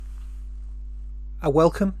A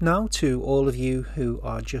welcome now to all of you who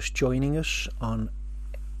are just joining us on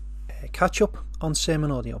Catch Up on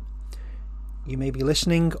Sermon Audio. You may be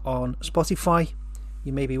listening on Spotify,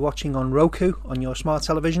 you may be watching on Roku on your smart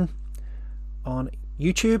television, on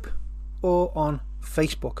YouTube or on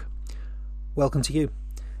Facebook. Welcome to you.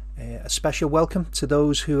 A special welcome to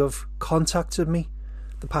those who have contacted me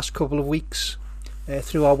the past couple of weeks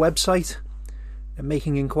through our website,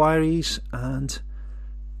 making inquiries, and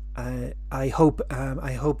I hope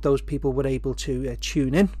those people were able to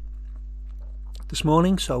tune in this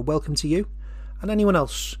morning. So welcome to you and anyone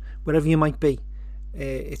else, wherever you might be.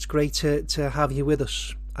 It's great to have you with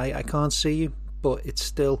us. I can't see you, but it's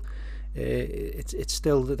still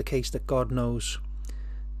the case that God knows,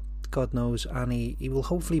 and He will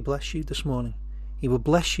hopefully bless you this morning. He will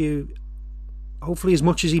bless you, hopefully as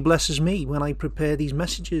much as He blesses me when I prepare these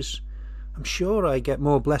messages. I'm sure I get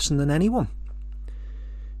more blessing than anyone,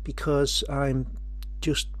 because I'm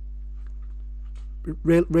just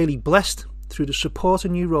really blessed through the support of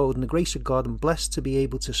New Road and the grace of God. I'm blessed to be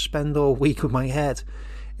able to spend all week with my head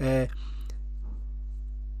in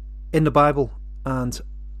the Bible, and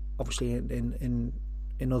obviously in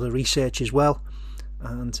other research as well.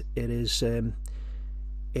 And it is a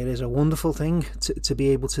wonderful thing to be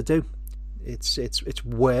able to do. It's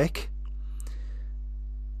work,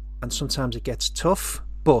 and sometimes it gets tough,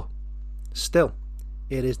 but still,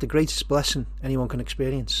 it is the greatest blessing anyone can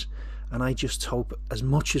experience. And I just hope as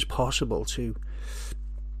much as possible to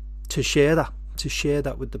share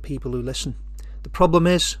that with the people who listen. The problem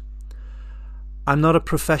is, I'm not a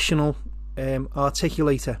professional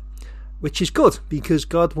articulator, which is good, because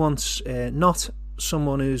God wants not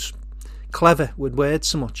someone who's clever with words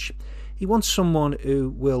so much. He wants someone who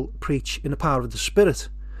will preach in the power of the Spirit.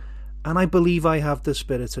 And I believe I have the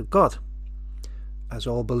Spirit of God, as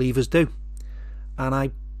all believers do. And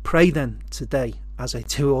I pray then today, as I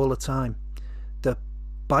do all the time, that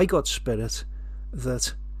by God's Spirit,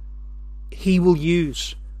 that He will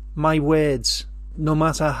use my words, no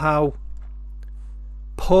matter how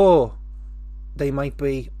poor they might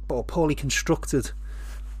be or poorly constructed,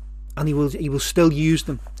 and He will still use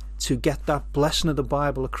them to get that blessing of the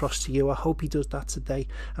Bible across to you. I hope He does that today.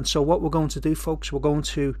 And so what we're going to do, folks, we're going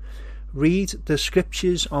to read the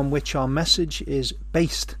scriptures on which our message is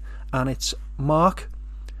based, and it's Mark's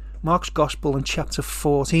Gospel in chapter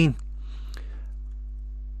 14.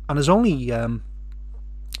 And there's only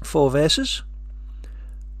 4 verses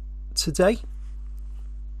today,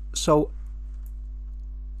 so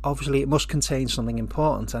obviously it must contain something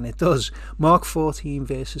important, and it does. Mark 14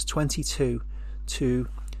 verses 22 to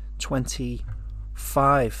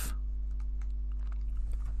 25.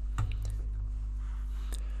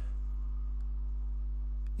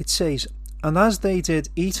 It says, "And as they did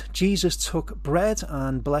eat, Jesus took bread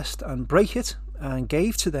and blessed and brake it and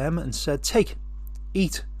gave to them and said, 'Take,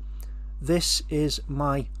 eat, this is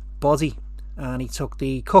my body.' And He took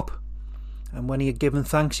the cup, and when He had given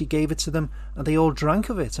thanks, He gave it to them, and they all drank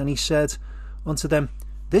of it. And He said unto them,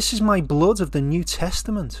 'This is my blood of the New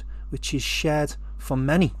Testament, which is shed for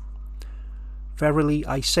many. Verily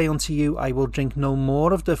I say unto you, I will drink no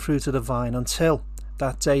more of the fruit of the vine until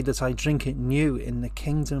that day that I drink it new in the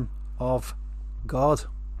kingdom of God.'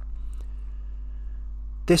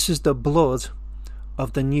 This is the blood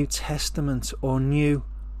of the New Testament, or New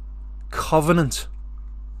Covenant,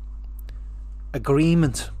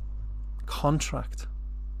 agreement, contract.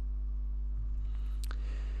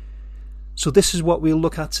 So this is what we'll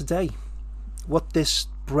look at today, what this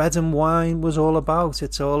bread and wine was all about.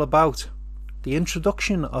 It's all about the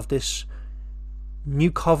introduction of this new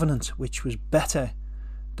covenant, which was better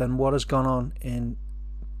than what has gone on in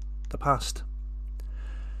the past.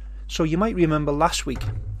 So you might remember last week,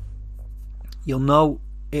 you'll know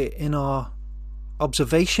in our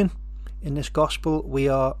observation in this gospel, we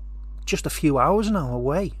are just a few hours now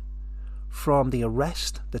away from the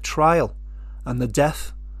arrest, the trial, and the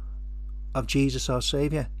death of Jesus our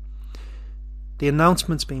Saviour. The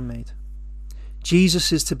announcement's been made.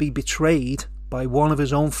 Jesus is to be betrayed by one of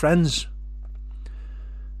His own friends.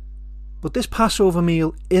 But this Passover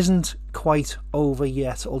meal isn't quite over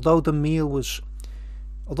yet, although the meal was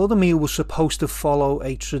supposed to follow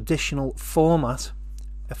a traditional format,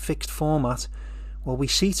 a fixed format. Well, we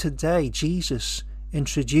see today Jesus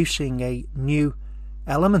introducing a new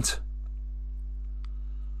element.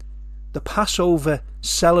 The Passover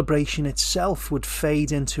celebration itself would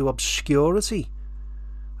fade into obscurity.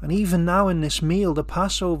 And even now in this meal, the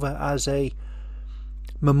Passover as a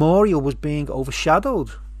memorial was being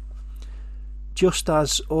overshadowed. Just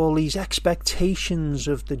as all these expectations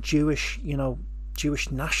of the Jewish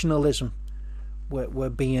nationalism were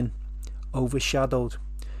being overshadowed.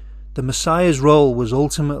 The Messiah's role was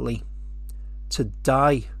ultimately to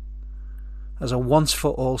die as a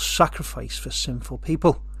once-for-all sacrifice for sinful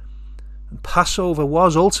people. And Passover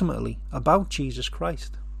was ultimately about Jesus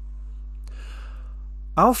Christ.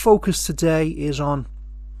 Our focus today is on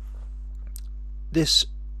the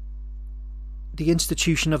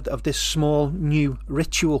institution of this small new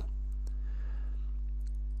ritual.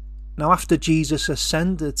 Now, after Jesus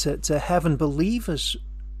ascended to heaven, believers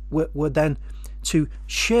were then to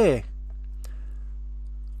share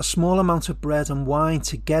a small amount of bread and wine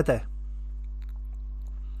together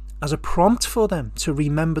as a prompt for them to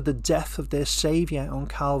remember the death of their Saviour on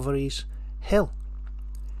Calvary's hill.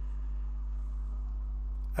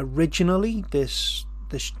 Originally, this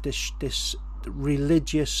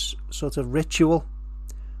religious sort of ritual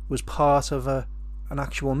was part of an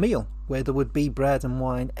actual meal where there would be bread and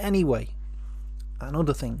wine anyway, and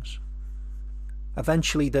other things.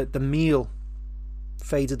 Eventually the meal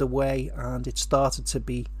faded away, and it started to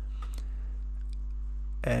be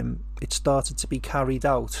carried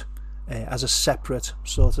out as a separate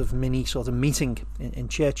sort of mini sort of meeting in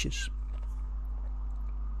churches.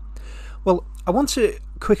 Well, I want to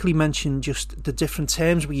quickly mention just the different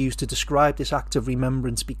terms we use to describe this act of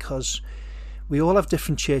remembrance, because we all have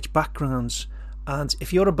different church backgrounds, and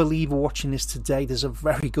if you're a believer watching this today, there's a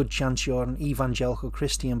very good chance you're an evangelical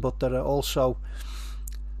Christian, but there are also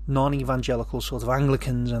non-evangelical sort of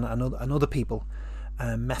Anglicans and other people,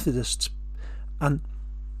 Methodists. And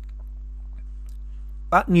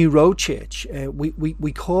at New Road Church,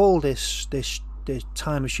 we call this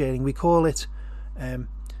time of sharing, we call it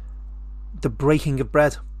the breaking of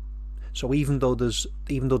bread. So even though there's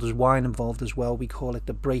wine involved as well, we call it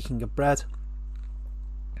the breaking of bread,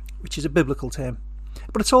 which is a biblical term.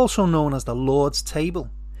 But it's also known as the Lord's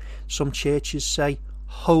table. Some churches say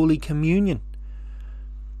Holy Communion.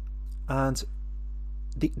 And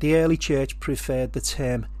the early church preferred the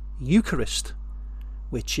term Eucharist,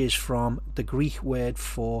 which is from the Greek word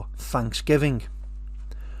for thanksgiving.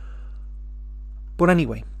 But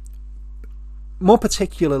anyway, more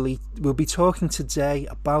particularly, we'll be talking today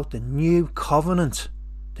about the new covenant,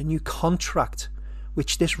 the new contract,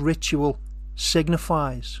 which this ritual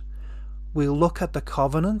signifies. We'll look at the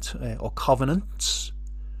covenant, or covenants,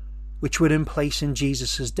 which were in place in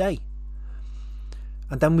Jesus' day.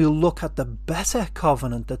 And then we'll look at the better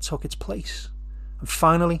covenant that took its place. And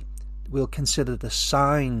finally, we'll consider the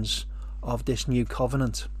signs of this new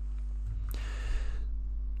covenant.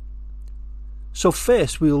 So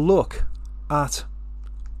first, we'll look at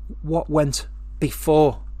what went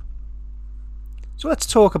before. So let's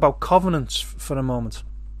talk about covenants for a moment.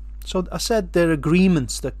 So I said they're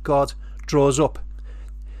agreements that God draws up.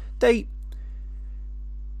 They,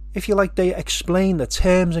 if you like, they explain the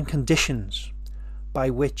terms and conditions by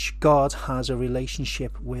which God has a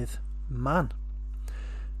relationship with man.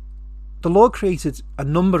 The Lord created a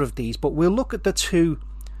number of these, but we'll look at the two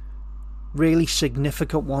really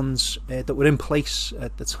significant ones that were in place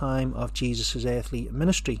at the time of Jesus' earthly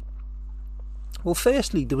ministry. Well,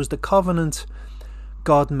 firstly, there was the covenant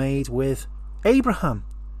God made with Abraham.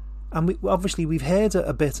 And we've heard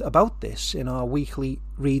a bit about this in our weekly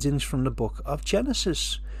readings from the book of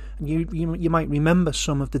Genesis. And you might remember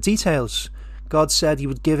some of the details. God said he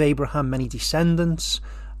would give Abraham many descendants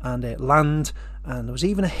and land, and there was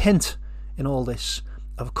even a hint in all this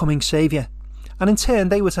of a coming Saviour. And in turn,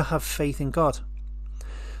 they were to have faith in God.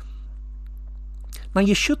 Now,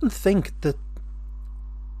 you shouldn't think that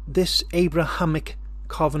this Abrahamic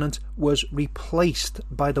covenant was replaced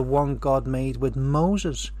by the one God made with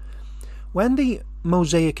Moses. When the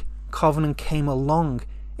Mosaic covenant came along,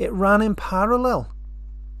 it ran in parallel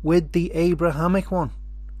with the Abrahamic one.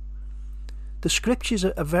 The scriptures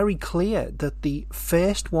are very clear that the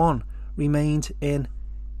first one remained in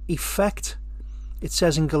effect. It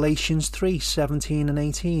says in Galatians 3:17 and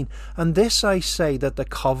 18, "And this I say, that the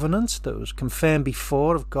covenant that was confirmed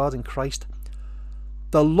before of God in Christ,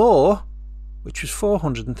 the law, which was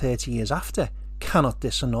 430 years after, cannot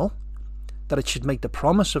disannul, that it should make the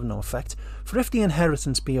promise of no effect. For if the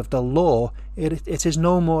inheritance be of the law, it is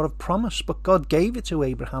no more of promise, but God gave it to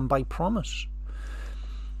Abraham by promise."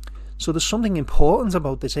 So there's something important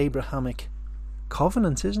about this Abrahamic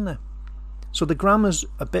covenant, isn't there? So the grammar's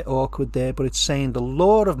a bit awkward there, but it's saying the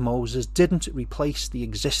law of Moses didn't replace the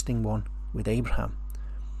existing one with Abraham.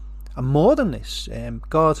 And more than this,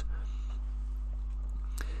 God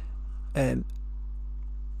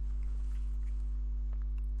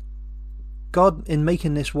in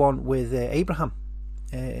making this one with Abraham,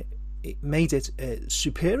 it made it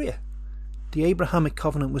superior. The Abrahamic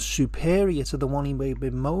covenant was superior to the one he made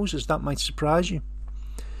with Moses. That might surprise you.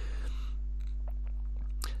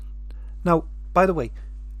 Now, by the way,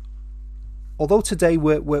 although today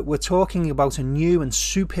we're talking about a new and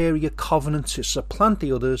superior covenant to supplant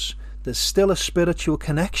the others, there's still a spiritual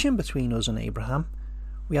connection between us and Abraham.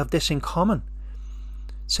 We have this in common.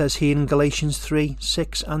 It says here in Galatians 3,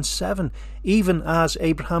 6 and 7, even as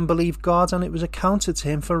Abraham believed God, and it was accounted to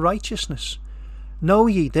him for righteousness. Know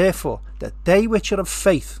ye therefore that they which are of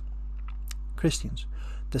faith, Christians,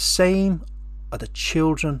 the same are the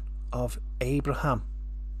children of Abraham.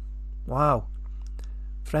 Wow.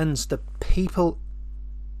 Friends, the people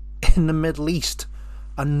in the Middle East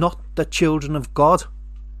are not the children of God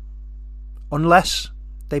unless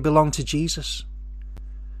they belong to Jesus.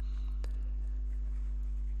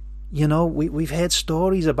 You know, we've heard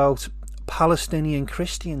stories about Palestinian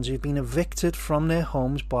Christians who've been evicted from their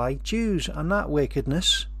homes by Jews, and that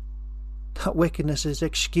wickedness is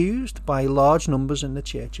excused by large numbers in the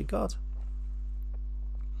Church of God.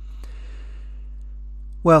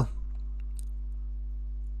 Well,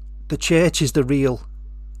 the church is the real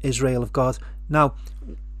Israel of God. Now,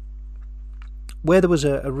 where there was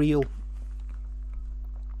a real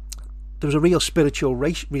spiritual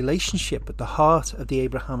relationship at the heart of the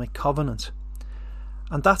Abrahamic covenant,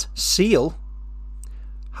 and that seal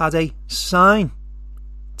had a sign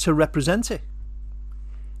to represent it.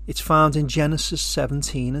 It's found in Genesis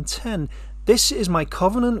 17 and 10. This is my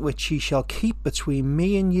covenant which ye shall keep between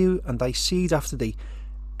me and you and thy seed after thee.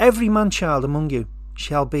 Every man-child among you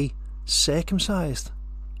shall be circumcised.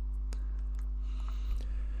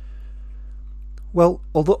 Well,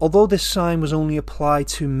 although this sign was only applied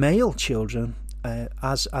to male children,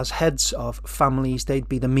 as heads of families, they'd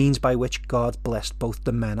be the means by which God blessed both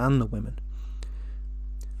the men and the women.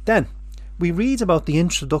 Then we read about the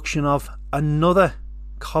introduction of another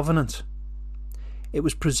covenant. It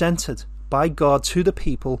was presented by God to the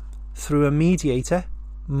people through a mediator,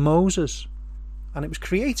 Moses, and it was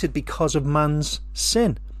created because of man's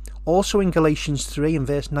sin. Also in Galatians 3 and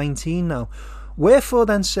verse 19 now, wherefore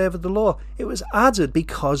then serveth the law? It was added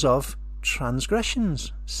because of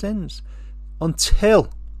transgressions, sins,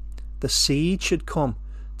 until the seed should come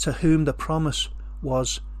to whom the promise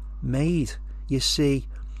was made. You see,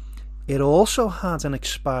 it also had an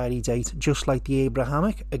expiry date, just like the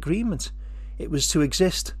Abrahamic agreement. It was to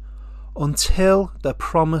exist until the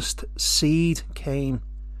promised seed came.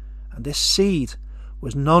 And this seed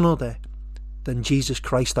was none other than Jesus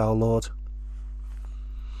Christ our Lord.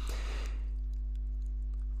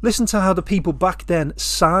 Listen to how the people back then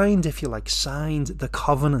signed the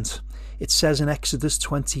covenant. It says in Exodus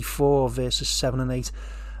 24 verses 7 and 8,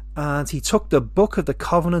 and he took the book of the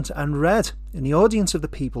covenant and read in the audience of the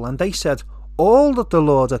people, and they said, all that the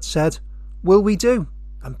Lord had said will we do,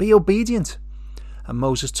 and be obedient. And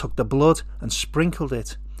Moses took the blood and sprinkled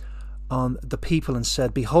it on the people and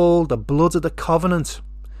said, behold, the blood of the covenant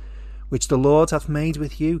which the Lord hath made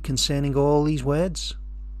with you concerning all these words.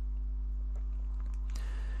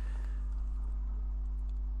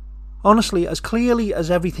 Honestly, as clearly as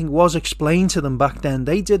everything was explained to them back then,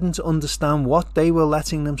 they didn't understand what they were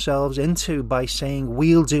letting themselves into by saying,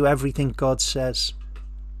 we'll do everything God says.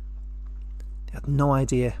 They had no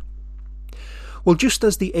idea. Well, just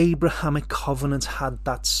as the Abrahamic covenant had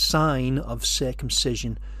that sign of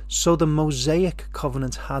circumcision, so the Mosaic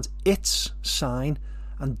covenant had its sign,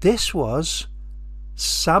 and this was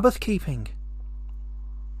Sabbath keeping.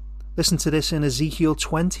 Listen to this in Ezekiel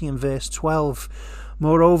 20 and verse 12.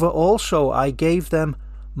 Moreover also I gave them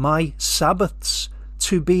my Sabbaths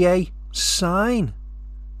to be a sign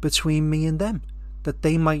between me and them, that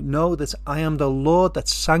they might know that I am the Lord that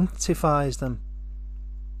sanctifies them.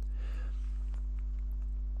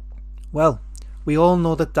 Well, we all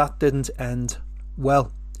know that didn't end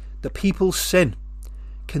well. The people's sin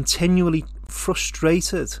continually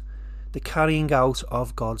frustrated the carrying out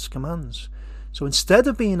of God's commands. So instead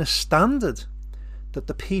of being a standard that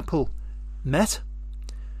the people met,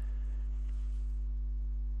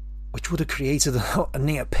 which would have created a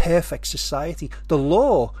near perfect society, the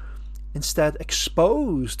law instead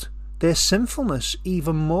exposed their sinfulness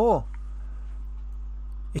even more.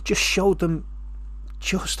 It just showed them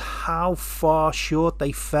just how far short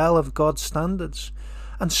they fell of God's standards.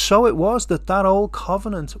 And so it was that old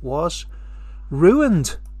covenant was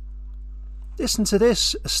ruined. Listen to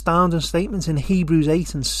this astounding statement in Hebrews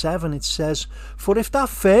 8 and 7. It says, for if that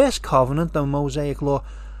first covenant, the Mosaic law,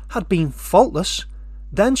 had been faultless,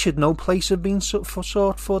 then should no place have been sought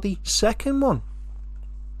for the second one.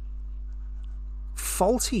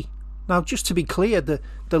 Faulty. Now, just to be clear, the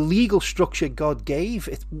legal structure God gave,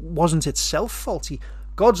 it wasn't itself faulty.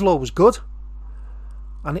 God's law was good.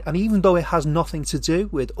 And even though it has nothing to do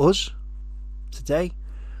with us today,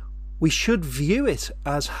 we should view it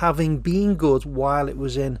as having been good while it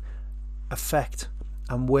was in effect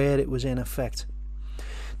and where it was in effect.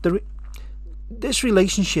 This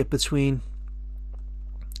relationship between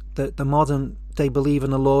the modern day believer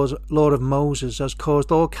and the law of Moses has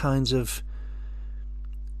caused all kinds of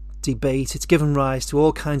debate. It's given rise to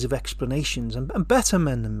all kinds of explanations, and better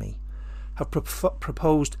men than me have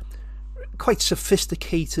proposed quite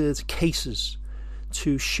sophisticated cases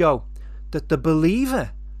to show that the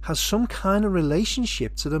believer has some kind of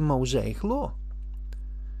relationship to the Mosaic law.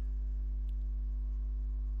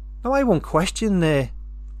 Now, I won't question their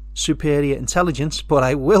superior intelligence, but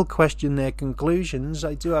I will question their conclusions.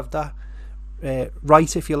 I do have that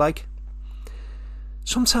right, if you like.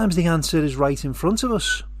 Sometimes the answer is right in front of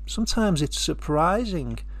us. Sometimes it's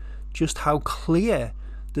surprising just how clear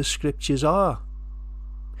the scriptures are.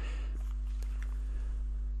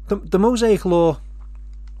 The Mosaic law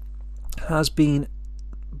has been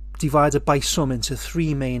divided by some into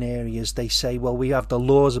three main areas. They say, well, we have the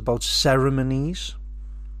laws about ceremonies.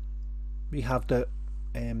 We have the,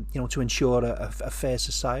 to ensure a fair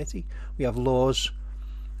society. We have laws.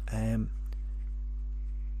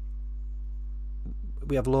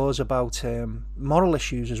 We have laws about moral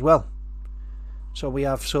issues as well. So we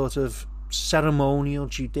have sort of ceremonial,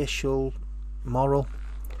 judicial, moral,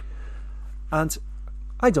 and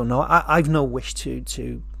I don't know. I've no wish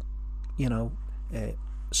to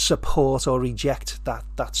support or reject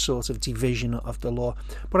that sort of division of the law.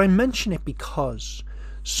 But I mention it because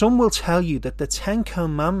some will tell you that the Ten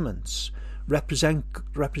Commandments represent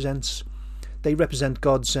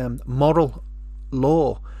God's moral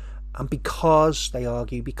law, and because they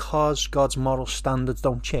argue, because God's moral standards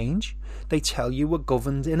don't change, they tell you we're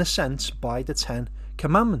governed in a sense by the Ten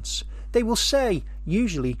Commandments. They will say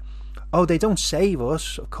usually, oh, they don't save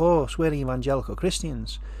us, of course, we're evangelical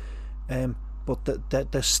Christians, but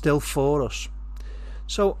they're still for us.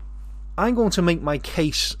 So I'm going to make my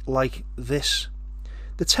case like this.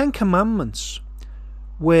 The Ten Commandments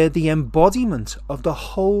were the embodiment of the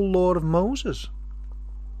whole law of Moses.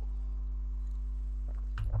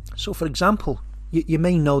 So, for example, you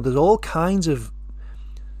may know there's all kinds of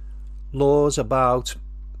laws about,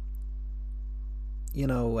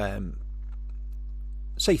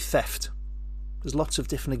 say theft. There's lots of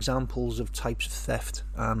different examples of types of theft,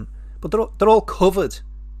 but they're all covered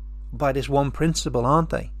by this one principle,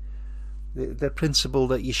 aren't they? The principle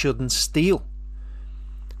that you shouldn't steal.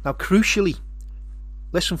 Now, crucially,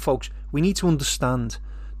 listen, folks, we need to understand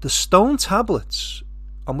the stone tablets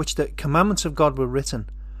on which the commandments of God were written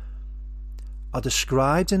are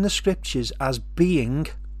described in the scriptures as being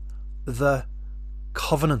the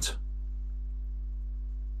covenant.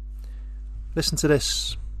 Listen to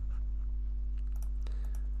this.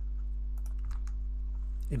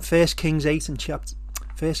 In 1 Kings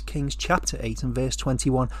chapter 8 and verse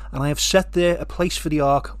 21, and I have set there a place for the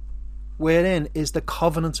ark, wherein is the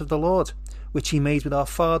covenant of the Lord, which he made with our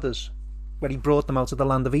fathers, when he brought them out of the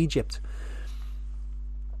land of Egypt.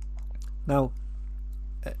 Now,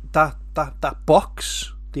 that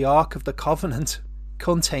box, the Ark of the Covenant,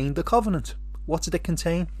 contained the covenant. What did it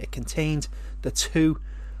contain? It contained the two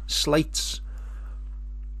slates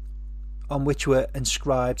on which were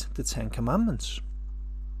inscribed the Ten Commandments.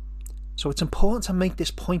 So it's important to make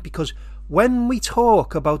this point, because when we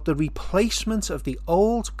talk about the replacement of the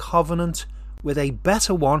old covenant with a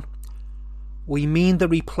better one, we mean the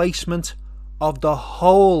replacement of the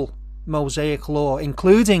whole Mosaic law,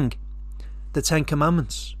 including the Ten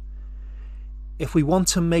Commandments. If we want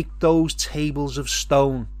to make those tables of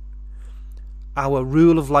stone our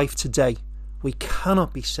rule of life today, we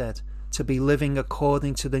cannot be said to be living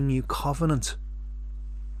according to the new covenant.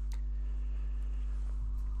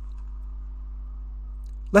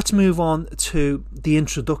 Let's move on to the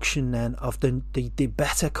introduction then of the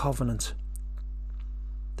better covenant,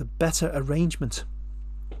 the better arrangement.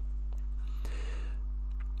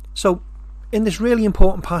 So, in this really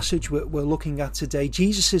important passage we're looking at today,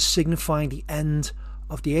 Jesus is signifying the end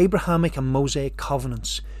of the Abrahamic and Mosaic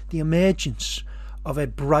covenants, the emergence of a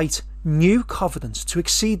bright new covenant to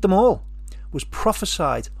exceed them all, was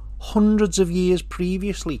prophesied hundreds of years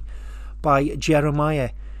previously by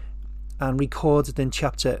Jeremiah and recorded in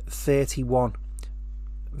chapter 31,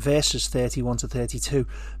 verses 31 to 32.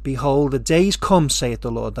 Behold, the days come, saith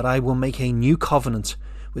the Lord, that I will make a new covenant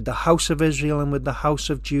with the house of Israel and with the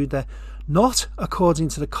house of Judah, not according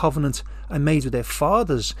to the covenant I made with their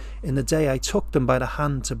fathers in the day I took them by the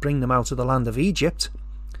hand to bring them out of the land of Egypt,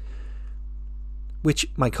 which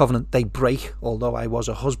my covenant they break, although I was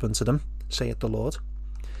a husband to them, saith the Lord.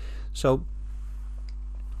 So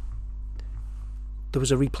there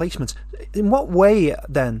was a replacement. In what way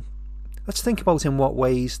then Let's think about in what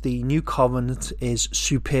ways the new covenant is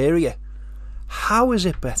superior. How is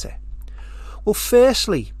it better? Well,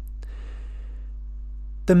 firstly,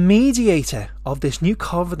 the mediator of this new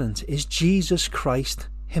covenant is Jesus Christ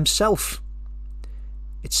himself.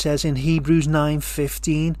 It says in Hebrews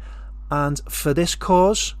 9:15, and for this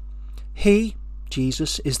cause, he,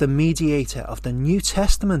 Jesus, is the mediator of the New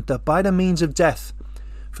Testament, that by the means of death,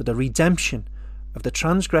 for the redemption of the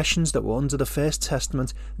transgressions that were under the first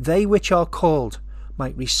testament, they which are called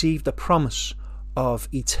might receive the promise of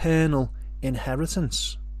eternal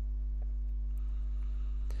inheritance.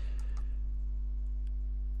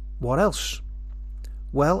 What else?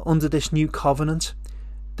 Well, under this new covenant,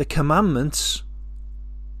 the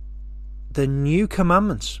new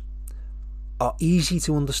commandments are easy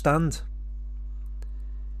to understand.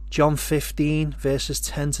 John 15 verses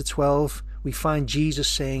 10 to 12, we find Jesus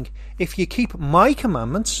saying, if you keep my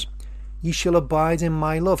commandments, you shall abide in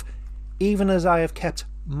my love, even as I have kept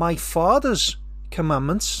my Father's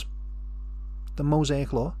commandments, the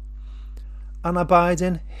Mosaic law, and abide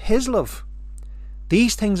in his love.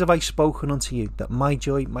 These things have I spoken unto you, that my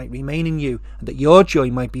joy might remain in you, and that your joy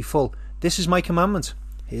might be full. This is my commandment.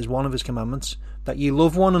 Here's one of his commandments, that ye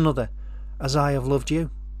love one another as I have loved you.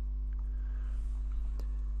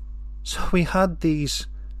 So we had these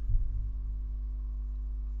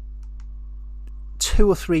 2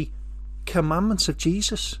 or 3 commandments of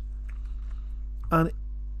Jesus. And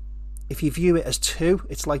if you view it as 2,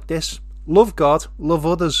 it's like this: love God, love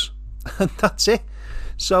others. And that's it.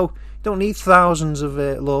 So you don't need thousands of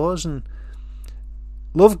laws. And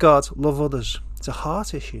love God, love others. It's a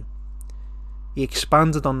heart issue. He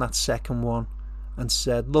expanded on that second one and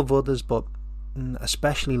said, love others, but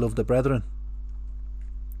especially love the brethren.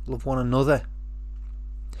 Love one another.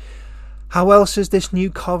 How else is this new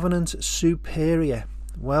covenant superior?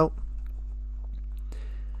 Well,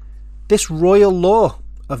 this royal law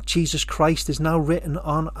of Jesus Christ is now written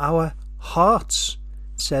on our hearts.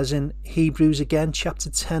 It says in Hebrews again, chapter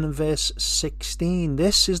 10 and verse 16,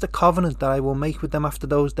 this is the covenant that I will make with them after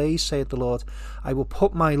those days, saith the Lord. I will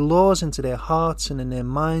put my laws into their hearts, and in their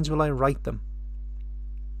minds will I write them.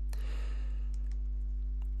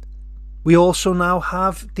 We also now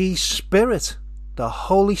have the Spirit, the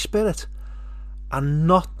Holy Spirit, and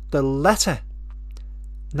not the letter,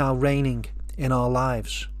 now reigning in our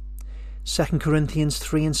lives. 2 Corinthians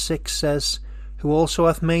 3 and 6 says, who also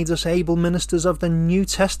hath made us able ministers of the New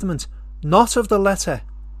Testament, not of the letter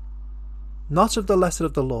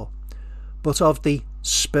of the law, but of the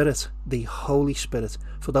Spirit, the Holy Spirit.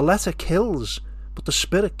 For the letter kills, but the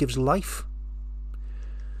Spirit gives life.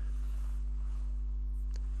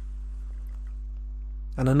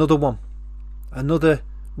 And another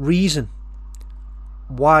reason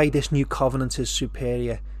why this new covenant is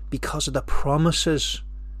superior, because of the promises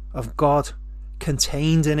of God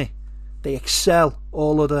contained in it. They excel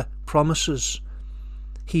all other promises.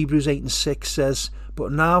 Hebrews 8 and 6 says,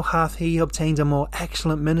 but now hath he obtained a more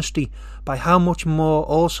excellent ministry, by how much more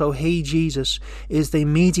also he, Jesus, is the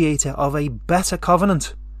mediator of a better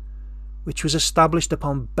covenant, which was established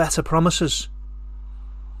upon better promises.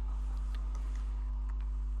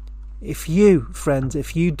 If you, friend,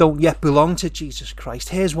 if you don't yet belong to Jesus Christ,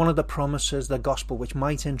 here's one of the promises, the gospel, which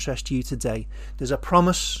might interest you today. There's a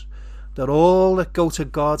promise that all that go to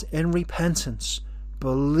God in repentance,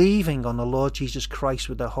 believing on the Lord Jesus Christ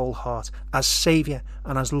with their whole heart as Saviour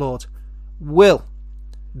and as Lord, will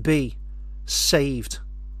be saved.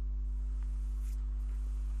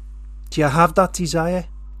 Do you have that desire?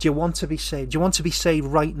 Do you want to be saved? Do you want to be saved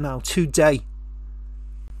right now, today?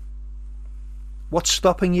 What's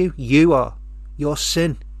stopping you? You are. Your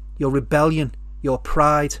sin, your rebellion, your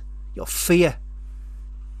pride, your fear.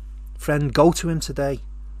 Friend, go to him today.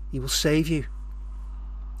 He will save you.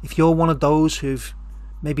 If you're one of those who've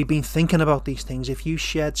maybe been thinking about these things, if you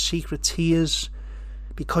shed secret tears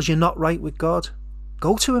because you're not right with God,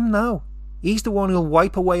 go to him now. He's the one who'll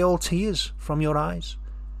wipe away all tears from your eyes.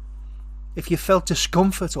 If you felt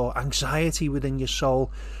discomfort or anxiety within your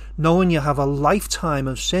soul, knowing you have a lifetime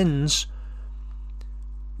of sins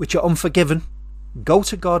which are unforgiven, go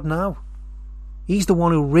to God now. He's the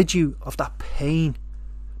one who rid you of that pain.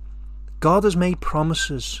 God has made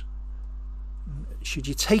promises. Should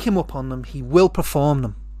you take him up on them, he will perform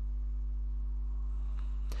them.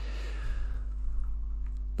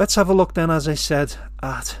 Let's have a look then, as I said,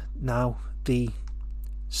 at now the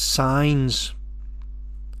signs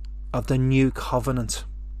of the new covenant.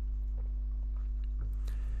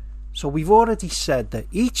 So we've already said that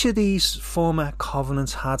each of these former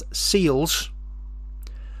covenants had seals,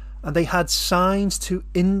 and they had signs to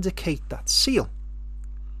indicate that seal.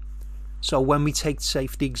 So when we take, say,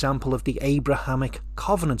 the example of the Abrahamic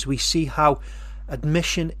covenant, we see how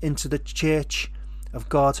admission into the church of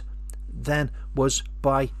God then was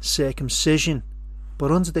by circumcision.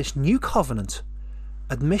 But under this new covenant,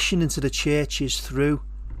 admission into the church is through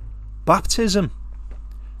baptism.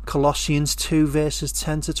 Colossians 2 verses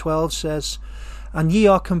 10 to 12 says, "And ye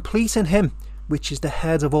are complete in him, which is the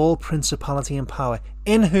head of all principality and power,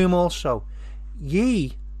 in whom also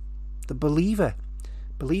ye," the believers,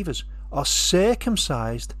 "are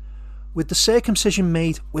circumcised with the circumcision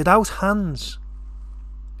made without hands,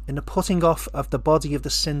 in the putting off of the body of the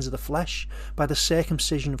sins of the flesh by the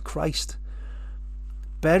circumcision of Christ,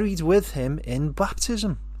 buried with him in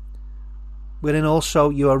baptism, wherein also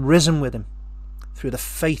you are risen with him, through the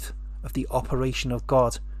faith of the operation of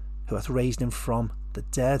God, who hath raised him from the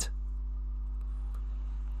dead."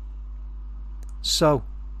 So,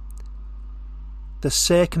 the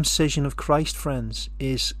circumcision of Christ, friends,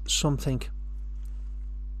 is something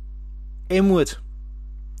inward.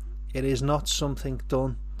 It is not something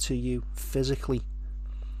done to you physically.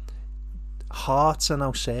 Hearts are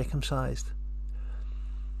now circumcised.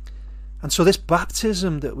 And so this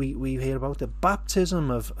baptism that we hear about, the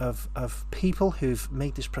baptism of people who've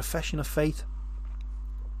made this profession of faith,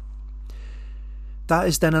 that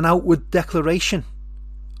is then an outward declaration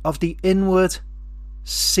of the inward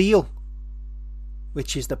seal,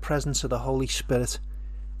 which is the presence of the Holy Spirit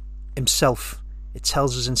himself. It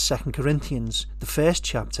tells us in 2 Corinthians, the first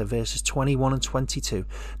chapter, verses 21 and 22,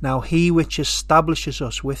 "Now he which establishes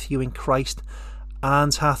us with you in Christ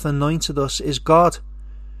and hath anointed us is God,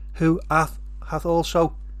 who hath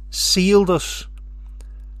also sealed us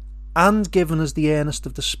and given us the earnest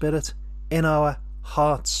of the Spirit in our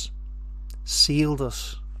hearts." Sealed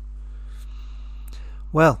us.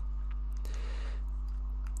 Well,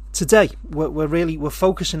 today we're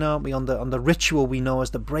focusing, aren't we, on the ritual we know as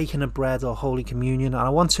the breaking of bread or Holy Communion. And I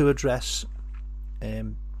want to address,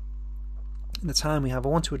 in the time we have, I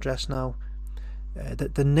want to address now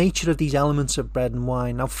the nature of these elements of bread and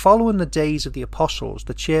wine. Now, following the days of the apostles,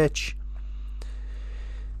 the church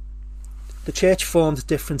formed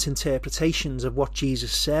different interpretations of what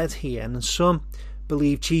Jesus said here, and some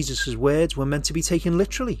believed Jesus' words were meant to be taken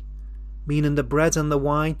literally, meaning the bread and the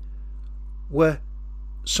wine were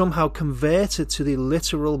somehow converted to the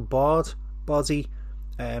literal body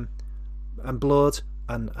and blood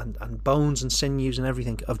and bones and sinews and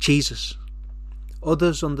everything of Jesus.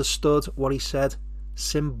 Others understood what he said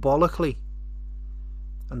symbolically,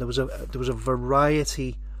 and there was a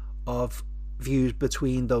variety of views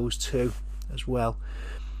between those two as well.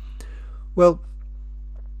 Well,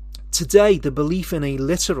 today the belief in a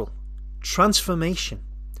literal transformation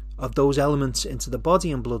of those elements into the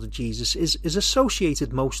body and blood of Jesus is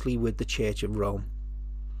associated mostly with the Church of Rome.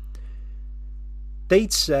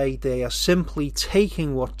 They'd say they are simply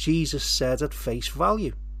taking what Jesus said at face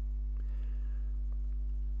value.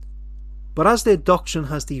 But as their doctrine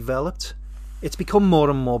has developed, it's become more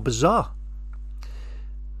and more bizarre.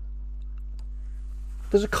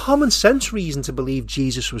 There's a common sense reason to believe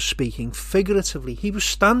Jesus was speaking figuratively. He was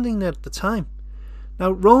standing there at the time.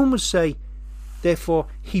 Now, Rome would say, therefore,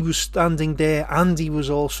 he was standing there and he was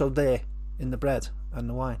also there in the bread and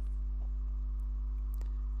the wine.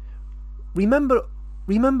 Remember,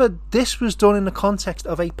 this was done in the context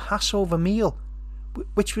of a Passover meal,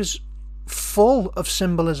 which was full of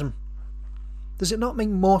symbolism. Does it not make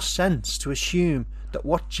more sense to assume that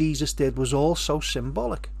what Jesus did was also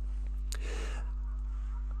symbolic?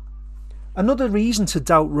 Another reason to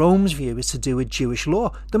doubt Rome's view is to do with Jewish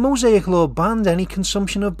law. The Mosaic law banned any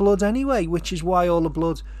consumption of blood anyway, which is why all the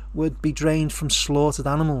blood would be drained from slaughtered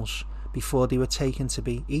animals before they were taken to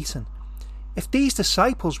be eaten. If these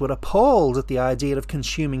disciples were appalled at the idea of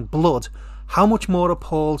consuming blood, how much more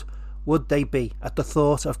appalled would they be at the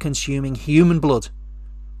thought of consuming human blood?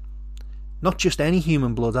 Not just any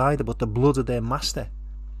human blood either, but the blood of their master.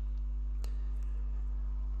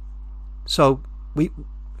 So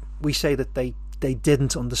we say that they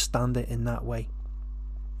didn't understand it in that way.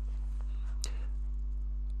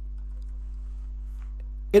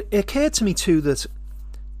 It occurred to me too that,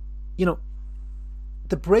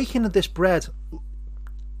 the breaking of this bread,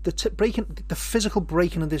 the physical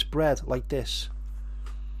breaking of this bread like this,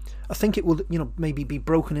 I think it will, maybe be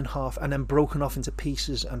broken in half and then broken off into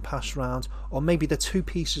pieces and passed around, or maybe the two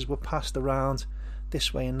pieces were passed around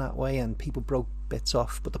this way and that way, and people broke bits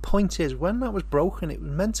off. But the point is, when that was broken, it was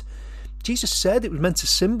meant. Jesus said it was meant to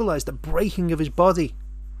symbolize the breaking of his body.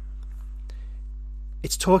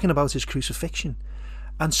 It's talking about his crucifixion,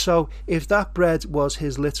 and so if that bread was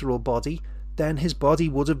his literal body, then his body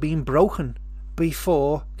would have been broken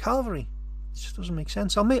before Calvary. It just doesn't make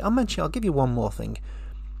sense. I'll give you one more thing.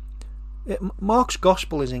 Mark's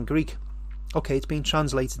Gospel is in Greek. Okay, it's been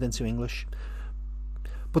translated into English,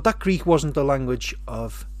 but that Greek wasn't the language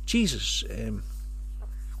of Jesus. There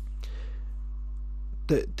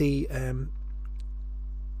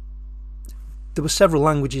were several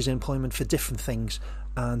languages in employment for different things,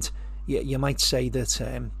 and you might say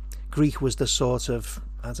that Greek was the sort of,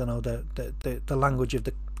 I don't know, the language of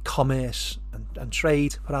the commerce and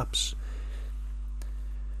trade, perhaps.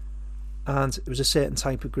 And it was a certain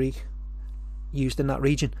type of Greek used in that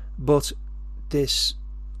region. But this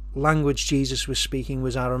language Jesus was speaking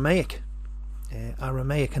was Aramaic.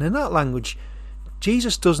 And in that language,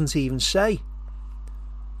 Jesus doesn't even say,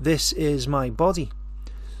 "This is my body."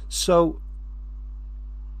 So,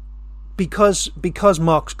 because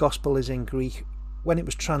Mark's Gospel is in Greek, when it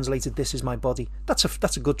was translated, "This is my body," that's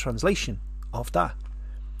a good translation of that.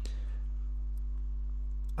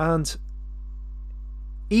 And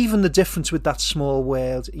even the difference with that small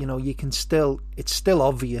word, it's still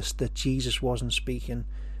obvious that Jesus wasn't speaking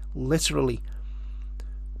literally.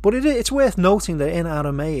 But it's worth noting that in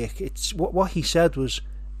Aramaic, it's what he said was,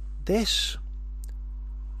 "This,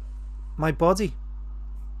 my body,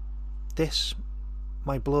 this,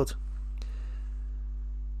 my blood."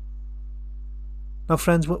 Now,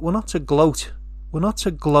 friends, we're not to gloat. We're not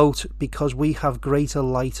to gloat because we have greater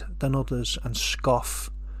light than others and scoff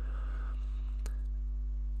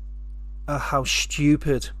at how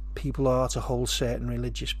stupid people are to hold certain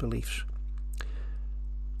religious beliefs.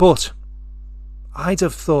 But I'd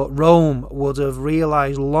have thought Rome would have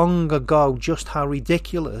realised long ago just how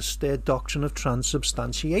ridiculous their doctrine of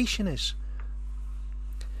transubstantiation is.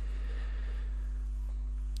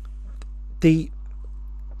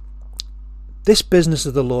 This business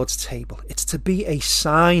of the Lord's table, it's to be a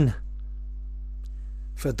sign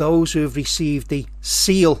for those who have received the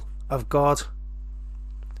seal of God.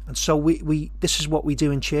 And so this is what we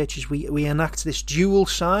do in churches. We enact this dual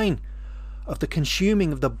sign of the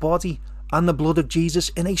consuming of the body and the blood of Jesus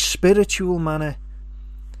in a spiritual manner.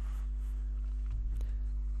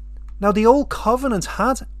 Now, the Old Covenant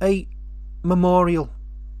had a memorial.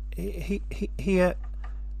 Here,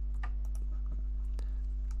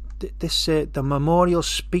 the memorial,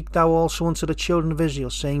 "Speak thou also unto the children of Israel,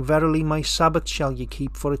 saying, Verily my Sabbath shall ye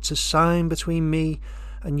keep, for it's a sign between me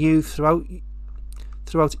and you throughout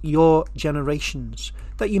your generations,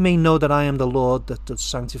 that you may know that I am the Lord that doth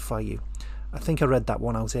sanctify you." I think I read that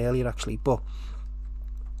one out earlier, actually. But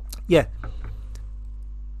yeah,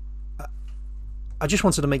 I just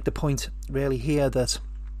wanted to make the point really here that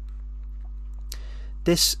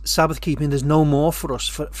this Sabbath keeping, there's no more for us.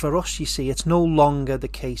 For us, you see, it's no longer the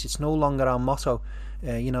case. It's no longer our motto.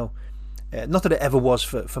 Not that it ever was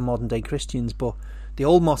for modern day Christians, but the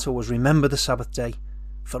old motto was remember the Sabbath day.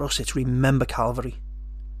 For us, it's remember Calvary.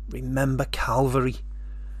 Remember Calvary.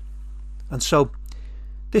 And so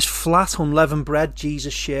this flat unleavened bread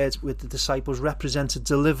Jesus shared with the disciples represented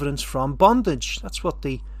deliverance from bondage. That's what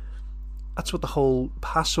the whole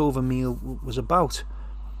Passover meal was about.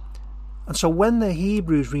 And so when the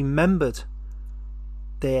Hebrews remembered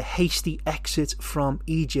their hasty exit from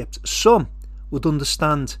Egypt, some would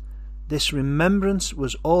understand this remembrance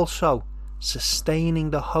was also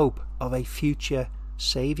sustaining the hope of a future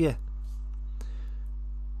Saviour.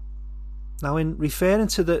 Now, in referring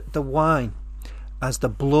to the wine as the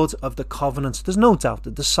blood of the covenant, there's no doubt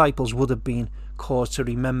the disciples would have been caused to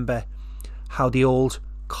remember how the old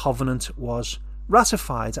covenant was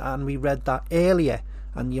ratified, and we read that earlier.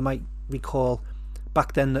 And you might recall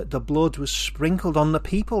back then that the blood was sprinkled on the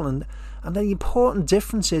people, and the important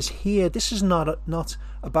difference is here, this is not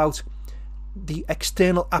about the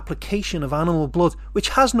external application of animal blood, which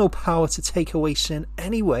has no power to take away sin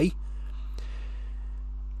anyway.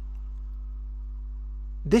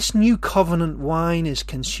 This new covenant wine is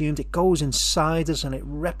consumed, it goes inside us, and it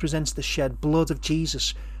represents the shed blood of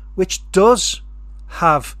Jesus, which does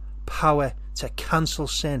have power to cancel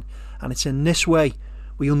sin. And it's in this way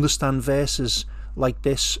we understand verses like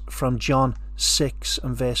this from John 6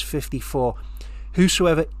 and verse 54.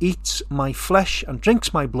 "Whosoever eats my flesh and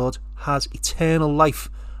drinks my blood has eternal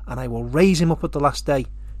life, and I will raise him up at the last day,"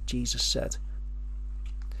 Jesus said.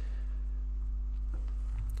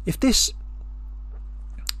 If this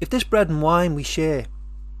bread and wine we share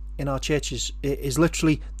in our churches is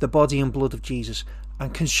literally the body and blood of Jesus,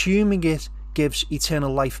 and consuming it gives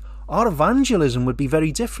eternal life, our evangelism would be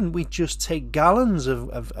very different. We'd just take gallons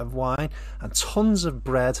of wine and tons of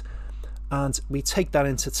bread, and we take that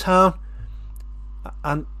into town,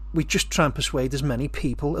 and we just try and persuade as many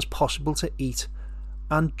people as possible to eat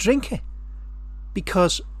and drink it,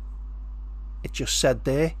 because it just said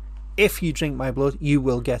there, if you drink my blood, you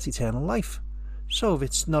will get eternal life. So if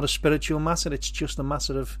it's not a spiritual matter, it's just a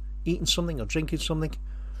matter of eating something or drinking something.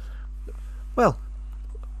 Well,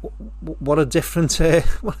 what a different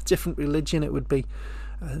religion it would be.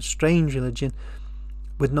 A strange religion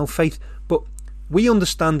with no faith. But we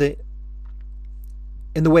understand it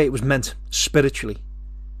in the way it was meant, spiritually.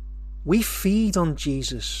 We feed on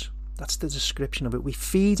Jesus. That's the description of it. We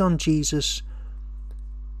feed on Jesus.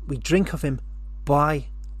 We drink of him by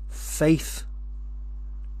faith.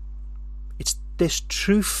 It's this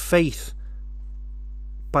true faith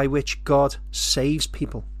by which God saves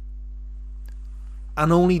people.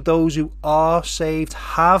 And only those who are saved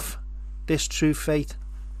have this true faith.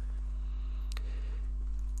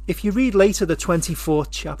 If you read later the 24th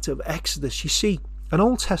chapter of Exodus, you see an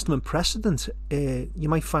Old Testament precedent. You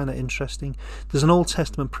might find it interesting. There's an Old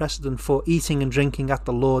Testament precedent for eating and drinking at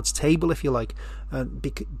the Lord's table, if you like.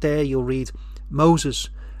 There you'll read Moses,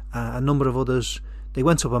 a number of others. They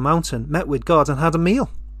went up a mountain, met with God and had a meal.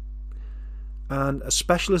 And as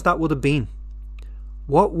special as that would have been,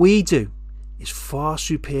 what we do is far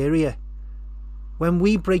superior. When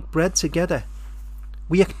we break bread together,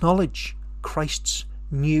 we acknowledge Christ's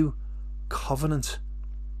new covenant.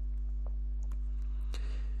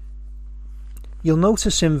 You'll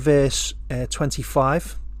notice in verse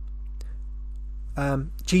 25,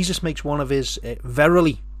 Jesus makes one of his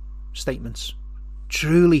verily statements.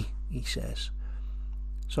 Truly, he says.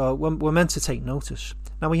 So we're meant to take notice.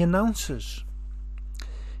 Now he announces,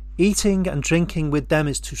 eating and drinking with them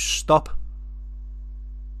is to stop.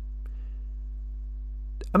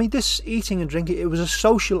 I mean, this eating and drinking, it was a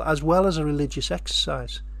social as well as a religious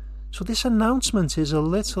exercise. So this announcement is a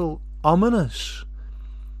little ominous.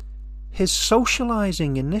 His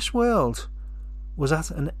socializing in this world was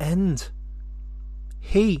at an end.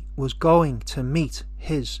 He was going to meet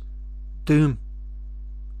his doom.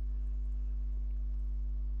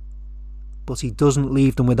 But he doesn't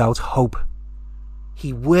leave them without hope.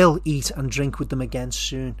 He will eat and drink with them again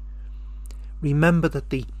soon. Remember that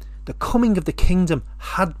the coming of the kingdom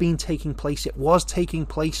had been taking place. It was taking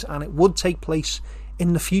place, and it would take place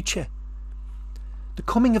in the future. The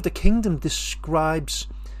coming of the kingdom describes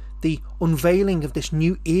the unveiling of this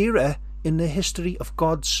new era in the history of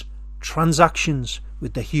God's transactions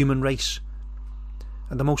with the human race.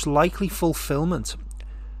 And the most likely fulfillment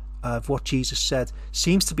of what Jesus said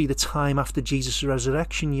seems to be the time after Jesus'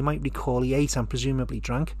 resurrection. You might recall he ate and presumably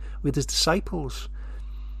drank with his disciples.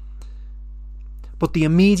 But the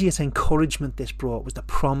immediate encouragement this brought was the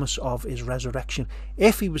promise of his resurrection.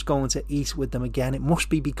 If he was going to eat with them again, it must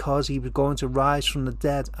be because he was going to rise from the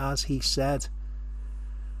dead, as he said.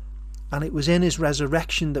 And it was in his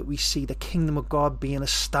resurrection that we see the kingdom of God being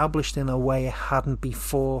established in a way it hadn't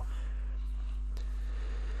before.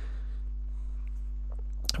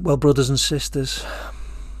 Well, brothers and sisters,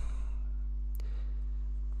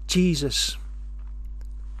 Jesus,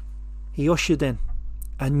 he ushered in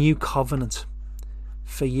a new covenant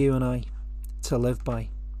for you and I to live by.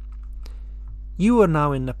 You are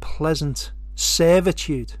now in the pleasant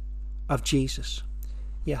servitude of Jesus.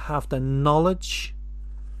 You have the knowledge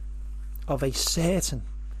of a certain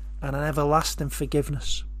and an everlasting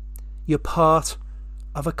forgiveness. You're part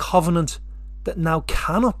of a covenant that now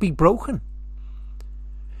cannot be broken.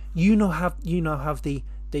 You now have the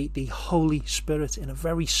Holy Spirit in a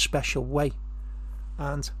very special way,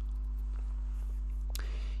 and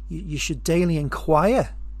you should daily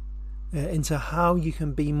inquire into how you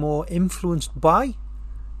can be more influenced by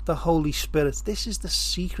the Holy Spirit. This is the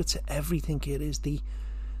secret to everything. It is the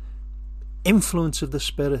influence of the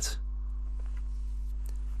Spirit.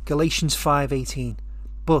 Galatians 5:18.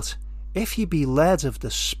 But if you be led of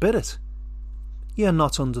the Spirit, you are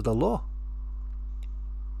not under the law.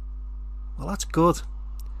 Well, that's good.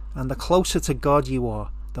 And the closer to God you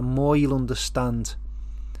are, the more you'll understand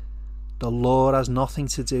the law has nothing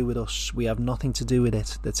to do with us. We have nothing to do with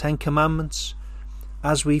it. The Ten Commandments,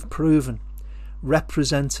 as we've proven,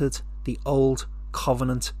 represented the old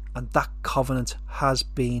covenant, and that covenant has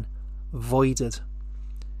been voided.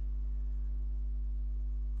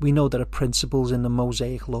 We know there are principles in the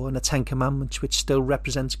Mosaic law and the Ten Commandments which still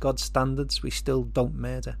represents God's standards. We still don't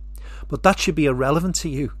murder. But that should be irrelevant to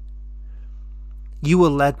you. You were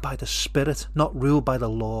led by the Spirit, not ruled by the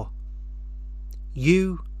law.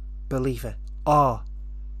 You, believer, are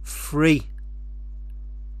free.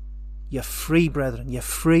 You're free, brethren. You're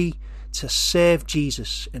free to serve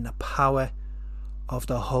Jesus in the power of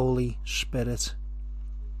the Holy Spirit.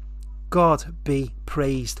 God be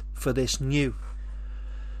praised for this new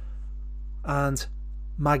and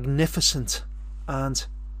magnificent and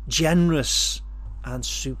generous and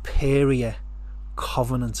superior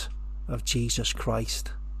covenant of Jesus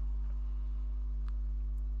Christ.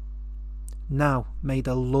 Now may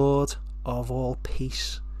the Lord of all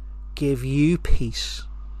peace give you peace,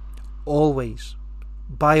 always,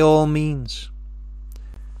 by all means.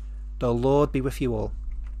 The Lord be with you all.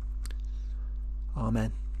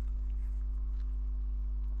 Amen.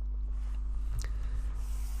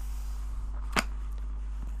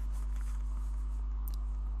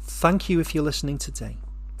 Thank you if you're listening today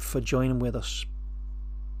for joining with us.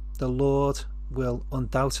 The Lord will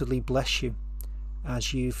undoubtedly bless you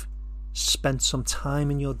as you've spent some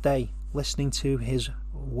time in your day listening to His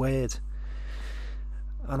word.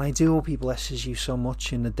 And I do hope He blesses you so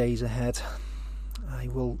much in the days ahead. I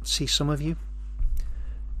will see some of you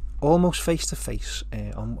almost face to face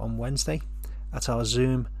on Wednesday at our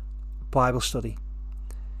Zoom Bible study.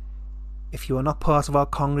 If you are not part of our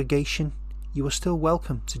congregation, you are still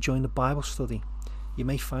welcome to join the Bible study. You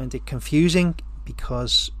may find it confusing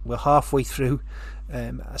because we're halfway through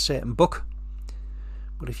a certain book.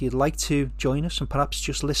 But if you'd like to join us and perhaps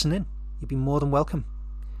just listen in, you'd be more than welcome.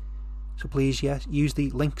 So please, use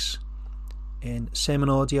the links in Sermon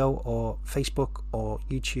Audio or Facebook or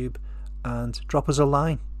YouTube and drop us a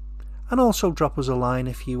line. And also drop us a line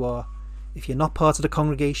if you're not part of the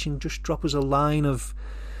congregation. Just drop us a line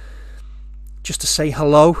just to say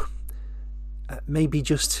hello. Maybe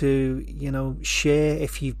just to share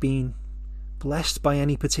if you've been blessed by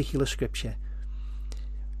any particular scripture.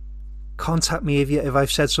 Contact me if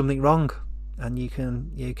I've said something wrong, and you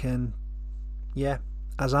can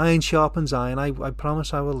as iron sharpens iron. I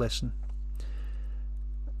promise I will listen.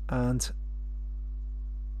 And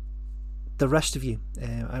the rest of you,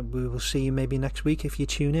 we will see you maybe next week if you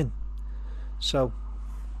tune in. So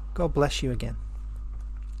God bless you again.